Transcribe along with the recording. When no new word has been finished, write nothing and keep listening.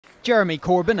Jeremy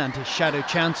Corbyn and his shadow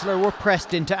chancellor were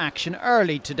pressed into action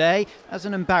early today as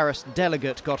an embarrassed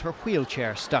delegate got her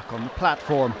wheelchair stuck on the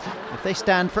platform. If they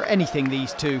stand for anything,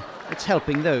 these two, it's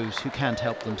helping those who can't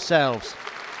help themselves.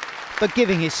 But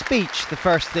giving his speech, the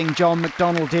first thing John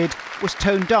McDonnell did was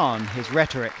tone down his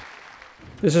rhetoric.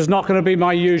 This is not going to be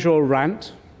my usual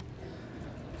rant,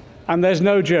 and there's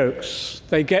no jokes.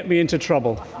 They get me into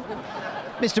trouble.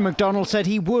 Mr McDonnell said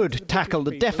he would tackle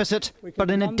the deficit, but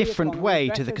in a different way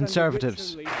to the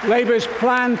Conservatives. Labour's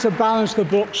plan to balance the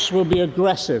books will be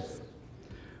aggressive.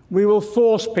 We will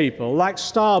force people like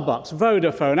Starbucks,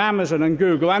 Vodafone, Amazon and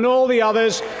Google and all the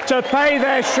others to pay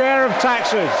their share of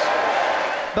taxes.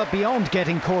 But beyond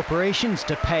getting corporations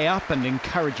to pay up and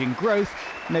encouraging growth,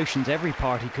 notions every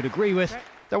party could agree with,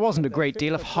 there wasn't a great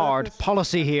deal of hard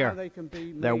policy here.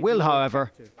 There will,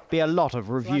 however, be a lot of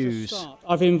reviews.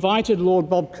 I've invited Lord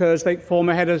Bob Kerslake,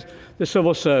 former head of the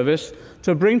Civil Service,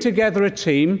 to bring together a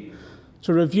team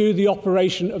to review the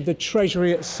operation of the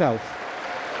Treasury itself.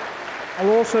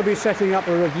 I'll also be setting up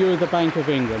a review of the Bank of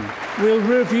England. We'll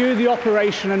review the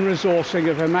operation and resourcing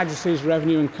of Her Majesty's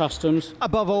Revenue and Customs.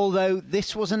 Above all, though,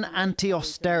 this was an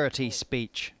anti-austerity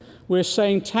speech. We're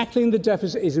saying tackling the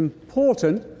deficit is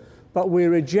important, but we're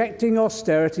rejecting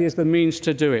austerity as the means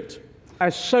to do it.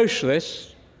 As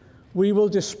socialists, we will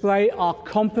display our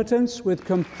competence with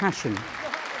compassion.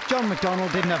 John McDonnell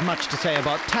didn't have much to say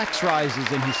about tax rises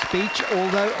in his speech,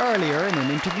 although earlier in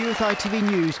an interview with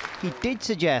ITV News, he did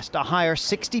suggest a higher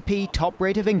 60p top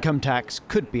rate of income tax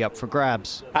could be up for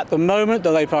grabs. At the moment,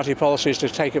 the Labour Party policy is to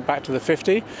take it back to the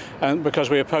 50, because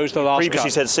we opposed the last Previously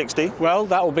cut. said 60. Well,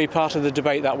 that will be part of the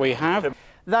debate that we have.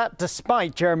 That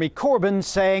despite Jeremy Corbyn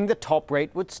saying the top rate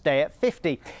would stay at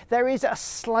 50. There is a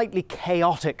slightly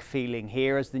chaotic feeling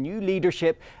here as the new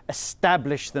leadership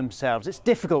establish themselves. It's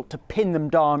difficult to pin them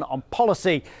down on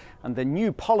policy, and the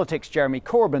new politics Jeremy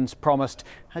Corbyn's promised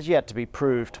has yet to be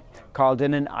proved. Carl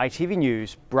Dinnan, ITV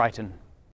News, Brighton.